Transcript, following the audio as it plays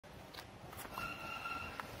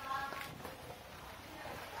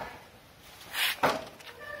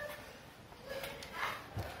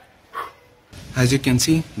As you can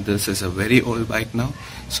see, this is a very old bike now,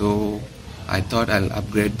 so I thought I'll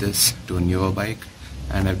upgrade this to a newer bike,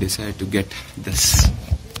 and I've decided to get this.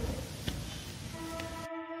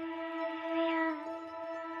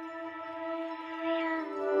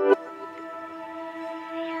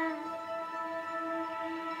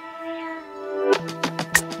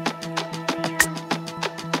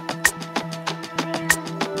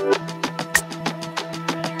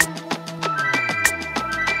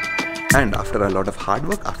 And after a lot of hard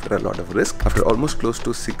work, after a lot of risk, after almost close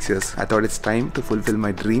to 6 years, I thought it's time to fulfill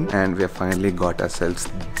my dream, and we have finally got ourselves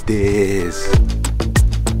this.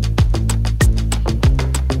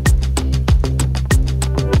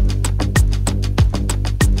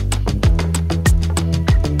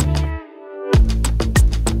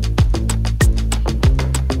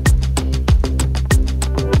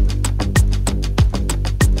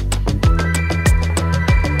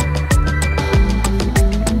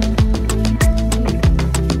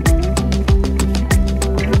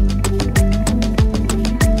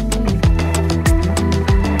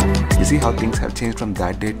 See how things have changed from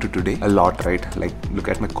that day to today? A lot, right? Like, look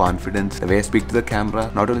at my confidence, the way I speak to the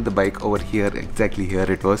camera. Not only the bike over here, exactly here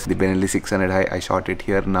it was, the Benelli 600i, I shot it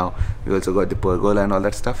here. Now we also got the pergola and all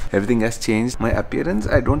that stuff. Everything has changed. My appearance,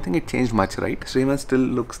 I don't think it changed much, right? Sriman still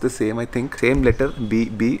looks the same, I think. Same letter, B.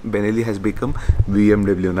 Benelli has become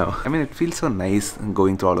BMW now. I mean, it feels so nice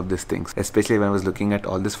going through all of these things, especially when I was looking at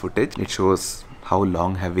all this footage. It shows how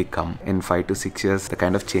long have we come in 5 to 6 years, the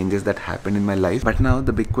kind of changes that happened in my life. But now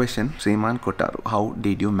the big question, Sriman, Kotaru, how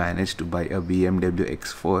did you manage to buy a BMW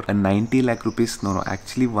X4, a 90 lakh rupees, no,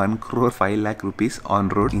 actually 1 crore 5 lakh rupees on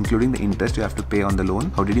road, including the interest you have to pay on the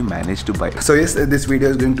loan? How did you manage to buy it? So yes, this video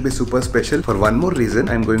is going to be super special for one more reason.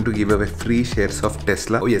 I'm going to give away free shares of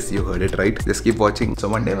Tesla. Oh yes, you heard it right. Just keep watching. So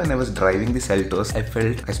one day when I was driving the Seltos, I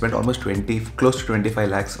felt I spent almost close to 25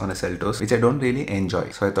 lakhs on a Seltos, which I don't really enjoy.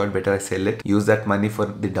 So I thought better I sell it, use that money for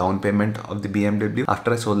the down payment of the BMW.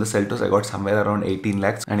 After I sold the Seltos, I got somewhere around 18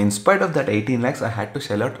 lakhs, and in spite of that 18 lakhs, I had to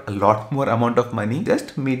shell out a lot more amount of money just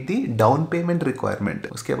to meet the down payment requirement.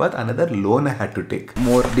 Uske baad another loan I had to take.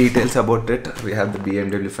 More details about it, we have the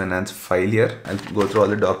BMW finance file here. I'll go through all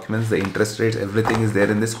the documents, the interest rates, everything is there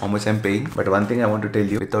in this, how much I'm paying. But one thing I want to tell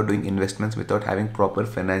you, without doing investments, without having proper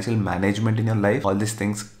financial management in your life, all these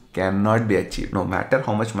things cannot be achieved. No matter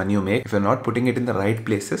how much money you make, if you're not putting it in the right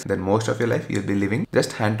places, then most of your life you'll be living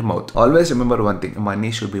just hand to mouth. Always remember one thing,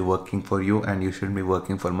 money should be working for you, and you shouldn't be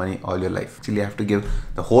working for money all your life. Actually, I have to give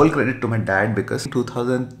the whole credit to my dad, because in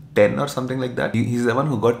 2010 or something like that, he's the one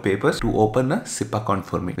who got papers to open a SIP account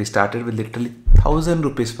for me. We started with literally 1000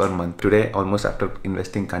 rupees per month. Today, almost after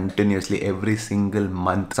investing continuously every single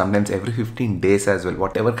month, sometimes every 15 days as well,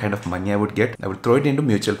 whatever kind of money I would get, I would throw it into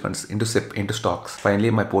mutual funds, into SIP, into stocks. Finally,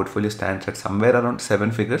 my portfolio stands at somewhere around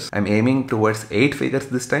 7 figures. I'm aiming towards 8 figures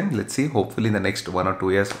this time. Let's see. Hopefully in the next 1 or 2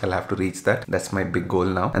 years, I'll have to reach that. That's my big goal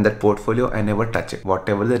now. And that portfolio, I never touch it,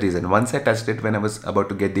 whatever the reason. Once I touched it when I was about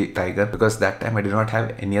to get the Tiger, because that time I did not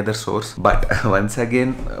have any other source. But once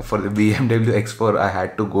again, for the BMW X4, I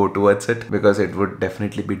had to go towards it, because it would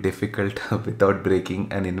definitely be difficult without breaking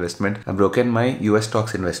an investment. I've broken my US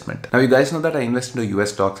stocks investment. Now you guys know that I invest into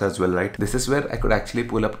US stocks as well, right? This is where I could actually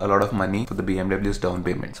pull up a lot of money for the BMW's down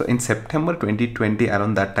payment. So in September 2020,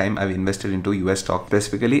 around that time, I've invested into US stock,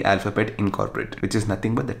 specifically Alphabet Incorporated, which is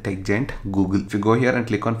nothing but the tech giant Google. If you go here and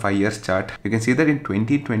click on 5 years chart, you can see that in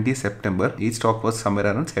 2020 September, each stock was somewhere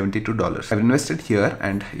around $72. I've invested here,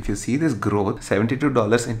 and if you see this growth,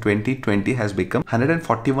 $72 in 2020 has become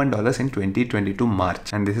 $141 in 2022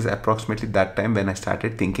 March, and this is approximately that time when I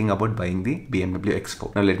started thinking about buying the BMW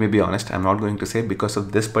X4. Now let me be honest, I'm not going to say because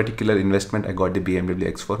of this particular investment I got the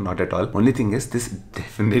BMW X4, not at all. Only thing is, this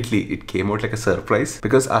definitely, it came out like a surprise,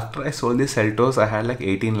 because after I sold the Seltos, I had like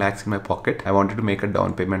 18 lakhs in my pocket. I wanted to make a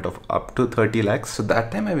down payment of up to 30 lakhs. So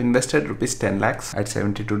that time I've invested rupees 10 lakhs at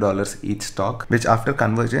 $72 each stock, which after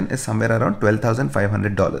conversion is somewhere around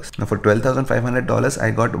 $12,500. Now for $12,500,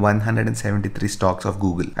 I got 173 stocks of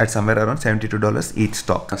Google at somewhere around $72 each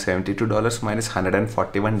stock. Now $72 minus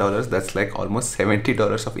 $141, that's like almost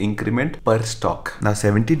 $70 of increment per stock. Now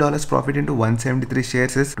 $70 profit into 173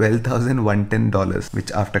 shares is $12,110,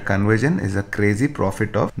 which after conversion is a crazy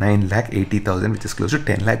profit of 9,80,000, which is close to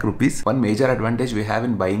 10 lakh rupees. One major advantage we have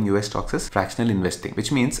in buying US stocks is fractional investing,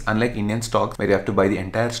 which means unlike Indian stocks where you have to buy the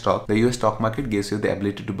entire stock, the US stock market gives you the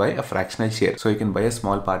ability to buy a fractional share. So you can buy a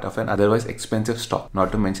small part of an otherwise expensive stock,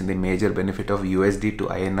 not to mention the major benefit of USD to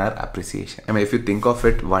INR appreciation. I mean, if you think of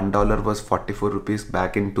it, $1 was 44 rupees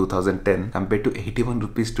back in 2010 compared to 81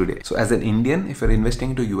 rupees today. So as an Indian, if you're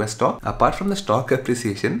investing into US stock, apart from the stock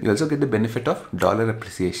appreciation, you also get the benefit of dollar appreciation.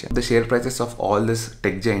 appreciation. The share prices of all these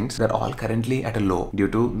tech giants, they're all currently at a low due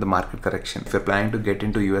to the market correction. If you're planning to get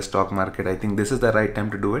into US stock market, I think this is the right time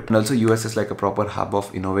to do it. And also US is like a proper hub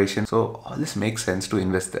of innovation, so all this makes sense to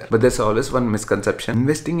invest there. But there's always one misconception: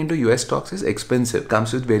 investing into US stocks is expensive.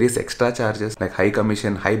 Comes with various extra charges like high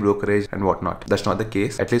commission, high brokerage and whatnot. That's not the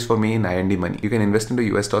case, at least for me in IND Money. You can invest into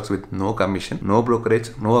US stocks with no commission, no brokerage,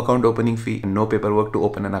 no account opening fee and no paperwork to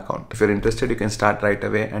open an account. If you're interested, you can start right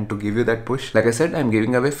away. And to give you that push, like I said, I'm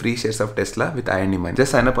giving away free shares of Tesla with IND Money.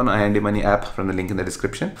 Just sign up on IND Money app from the link in the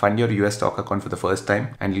description. Fund your US stock account for the first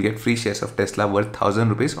time and you'll get free shares of Tesla worth 1,000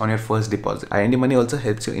 rupees on your first deposit. IND Money also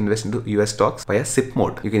helps you invest into US stocks via SIP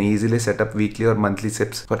mode. You can easily set up weekly or monthly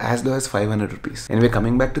SIPs for as low as 500 rupees. Anyway,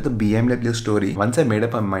 coming back to the BMW story, once I made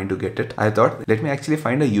up my mind to get it, I thought, let me actually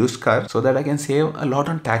find a used car so that I can save a lot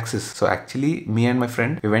on taxes. So actually, me and my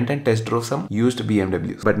friend, we went and test drove some used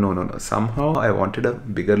BMWs. But no. Somehow I wanted a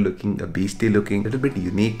bigger looking, a beastie looking, little bit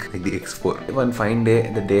unique like the X4. One fine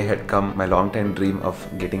day, the day had come, my long time dream of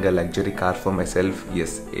getting a luxury car for myself.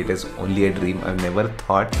 Yes, it is only a dream. I've never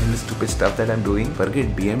thought in the stupid stuff that I'm doing.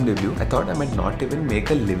 Forget BMW. I thought I might not even make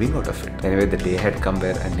a living out of it. Anyway, the day had come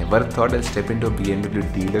where I never thought I'll step into a BMW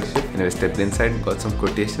dealership. Anyway, stepped inside, got some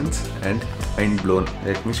quotations and mind blown.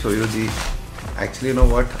 Let me show you the... Actually, you know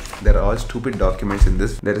what? There are all stupid documents in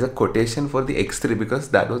this. There is a quotation for the X3 because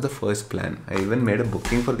that was the first plan. I even made a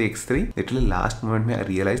booking for the X3. Literally last moment I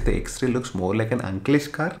realized the X3 looks more like an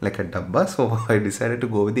unclish car, like a dabba. So I decided to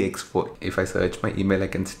go with the X4. If I search my email, I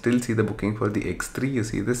can still see the booking for the X3. You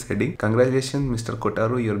see this heading? Congratulations, Mr.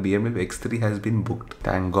 Kotaru, your BMW X3 has been booked.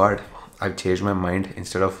 Thank God. I've changed my mind.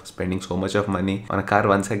 Instead of spending so much of money on a car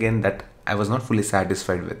once again that I was not fully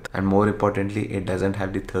satisfied with, and more importantly, it doesn't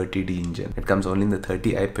have the 30D engine. It comes only in the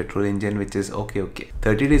 30i petrol engine, which is okay.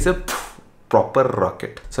 30D is a proper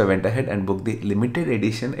rocket. So I went ahead and booked the limited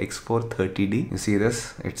edition X4 30D. You see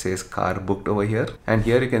this? It says car booked over here, and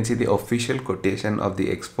here you can see the official quotation of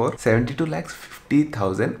the X4,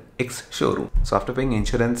 72,50,000 ex showroom. So after paying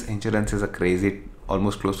insurance is a crazy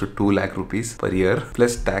almost close to 2 lakh rupees per year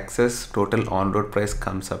plus taxes. Total on-road price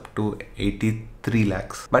comes up to 83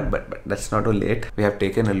 lakhs. But that's not only it. We have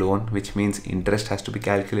taken a loan, which means interest has to be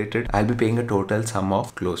calculated. I'll be paying a total sum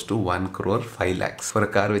of close to 1 crore 5 lakhs for a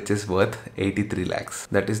car which is worth 83 lakhs.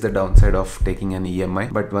 That is the downside of taking an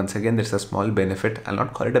EMI. But once again, there's a small benefit. I'll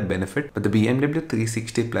not call it a benefit, but the BMW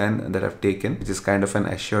 360 plan that I've taken, which is kind of an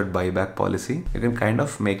assured buyback policy, you can kind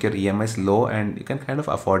of make your EMIs low and you can kind of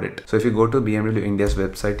afford it. So if you go to BMW India's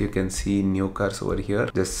website, you can see new cars over here.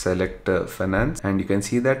 Just select finance and you can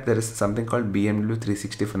see that there is something called BMW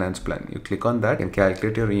 360 finance plan. You click on that and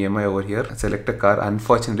calculate your EMI over here. Select a car.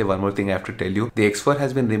 Unfortunately, one more thing I have to tell you, the X4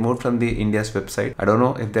 has been removed from the India's website. I don't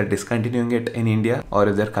know if they're discontinuing it in India or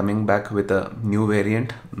if they're coming back with a new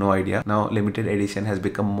variant. No idea. Now limited edition has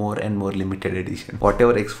become more and more limited edition.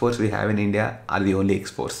 Whatever X4s we have in India are the only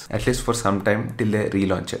X4s, at least for some time till they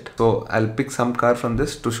relaunch it. So I'll pick some car from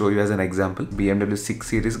this to show you as an example. BMW 6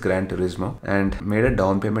 Series Gran Turismo, and made a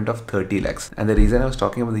down payment of 30 lakhs. And the reason I was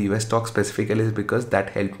talking about the US stock specifically is because that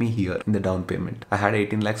helped me here in the down payment. I had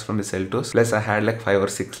 18 lakhs from the Seltos, plus I had like 5 or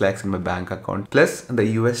 6 lakhs in my bank account, plus the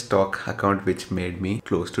US stock account, which made me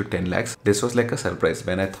close to 10 lakhs. This was like a surprise.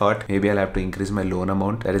 When I thought maybe I'll have to increase my loan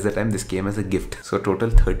amount, that is the time this came as a gift. So total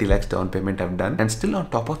 30 lakhs down payment I've done, and still on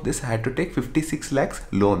top of this I had to take 56 lakhs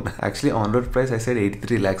loan. Actually on road price I said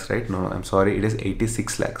 83 lakhs, right? No, I'm sorry, it is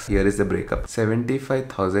 86 lakhs. Here is the breakup.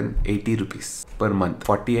 75,080 rupees per month.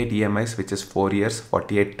 48 EMIs, which is 4 years.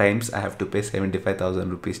 48 times I have to pay 75,000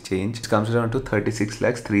 rupees change, which comes down to 36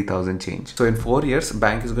 lakhs 3,000 change. So in 4 years,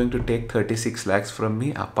 bank is going to take 36 lakhs from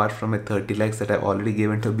me, apart from a 30 lakhs that I've already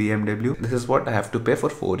given to BMW. This is what I have to pay for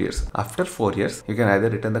 4 years. After 4 years, you can either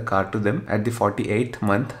return the car to them. At the 48th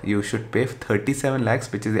month, you should pay 37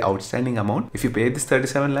 lakhs, which is the outstanding amount. If you pay this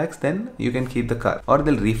 37 lakhs, then you can keep the car, or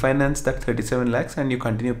they'll refinance that 37 lakhs and you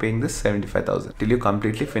continue paying this 75,000 till you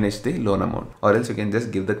completely finish the loan amount, or else you can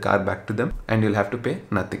just give the car back to them and you'll have to pay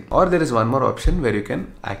nothing. Or there is one more option where you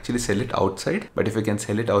can actually sell it outside. But if you can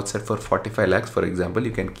sell it outside for 45 lakhs, for example,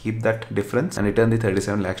 you can keep that difference and return the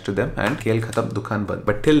 37 lakhs to them and khel khatam, dukan band.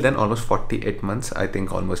 But till then, almost 48 months, I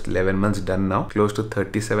think almost 11 months done now, close to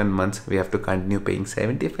 37 months, we have to continue paying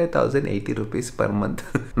 75,080 rupees per month.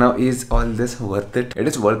 Now, is all this worth it? It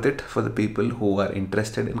is worth it for the people who are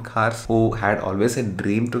interested in cars, who had always a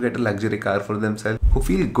dream to get a luxury car for themselves, who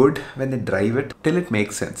feel good when they drive it till it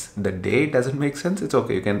makes sense. The day it doesn't make sense, it's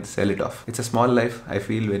okay, you can sell it off. It's a small life. I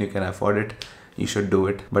feel when you can afford it, you should do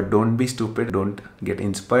it. But don't be stupid. Don't get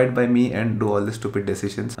inspired by me and do all the stupid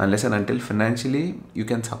decisions unless and until financially you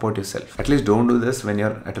can support yourself. At least don't do this when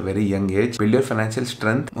you're at a very young age. Build your financial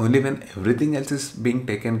strength only when everything else is being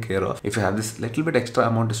taken care of. If you have this little bit extra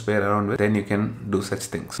amount to spare around with, then you can do such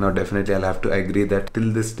things. Now definitely I'll have to agree that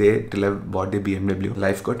till this day, till I've bought the BMW,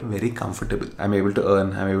 life got very comfortable. I'm able to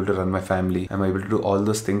earn, I'm able to run my family, I'm able to do all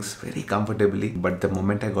those things very comfortably. But the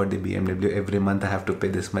moment I got the BMW, every month I have to pay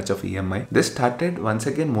this much of EMI. This started once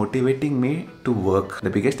again motivating me to work. The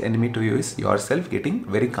biggest enemy to you is yourself getting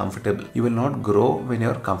very comfortable. You will not grow when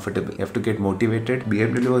you're comfortable. You have to get motivated.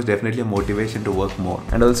 BMW was definitely a motivation to work more.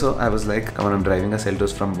 And also I was like, come on, I'm driving a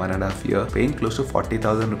Seltos from 1.5 years, paying close to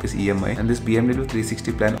 40,000 rupees EMI, and this BMW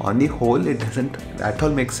 360 plan, on the whole it doesn't at all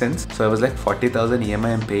make sense. So I was like, 40,000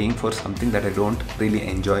 EMI I'm paying for something that I don't really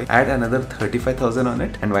enjoy. Add another 35,000 on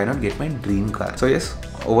it, and why not get my dream car? So yes,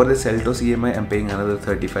 over the Seltos EMI I'm paying another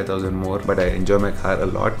 35,000 more, but I enjoy my car a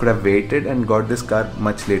lot. Could have waited and got this car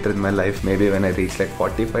much later in my life, maybe when I reach like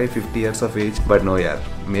 45-50 years of age, but no yaar,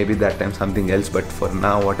 maybe that time something else. But for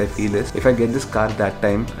now what I feel is, if I get this car that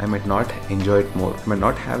time, I might not enjoy it more. I might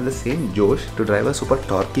not have the same josh to drive a super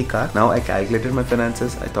torquey car. Now I calculated my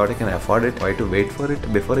finances, I thought I can afford it. Why to wait for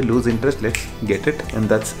it? Before I lose interest, let's get it. And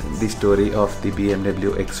that's the story of the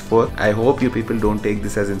BMW X4. I hope you people don't take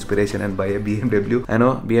this as inspiration and buy a BMW. I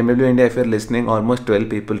know BMW India, if you're listening, almost 12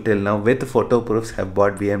 people till now with photo proofs have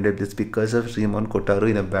bought BMWs because of Sriman Kotaru.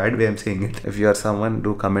 In a bad way I'm saying it. If you are someone,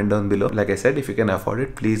 do comment down below. Like I said, if you can afford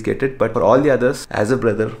it, please get it. But for all the others, as a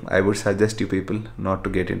brother, I would suggest you people not to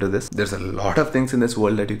get into this. There's a lot of things in this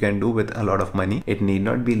world that you can do with a lot of money. It need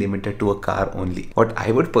not be limited to a car only. What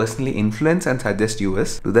I would personally influence and suggest you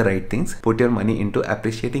is, do the right things. Put your money into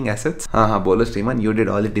appreciating assets. Bolo Sriman, you did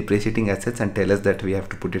all the depreciating assets and tell us that we have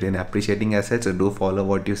to put it in appreciating assets. So do follow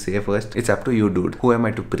what you say first. It's up to you, dude. Who am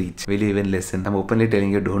I to preach? Will you even listen? I'm openly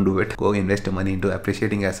telling you, don't do it. Go invest your money into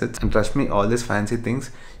appreciating assets, and trust me, all these fancy things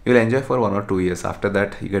you'll enjoy for 1 or 2 years. After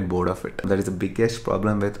that, you get bored of it. That is the biggest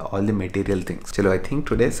problem with all the material things. Chalo, I think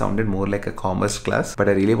today sounded more like a commerce class, but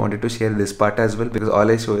I really wanted to share this part as well, because all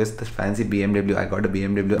I show is this fancy BMW. I got a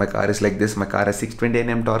BMW. My car is like this. My car has 620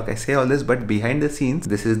 Nm torque. I say all this, but behind the scenes,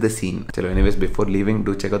 this is the scene. Chalo, anyways, before leaving,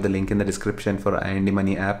 do check out the link in the description for I&D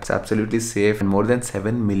Money app. It's absolutely safe, and more than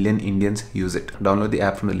 7 million Indians use it. Download the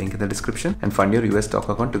app from the link in the description and fund your US stock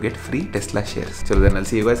account to get free Tesla shares. So then I'll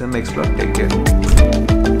see you guys in the next vlog. Take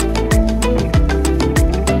care.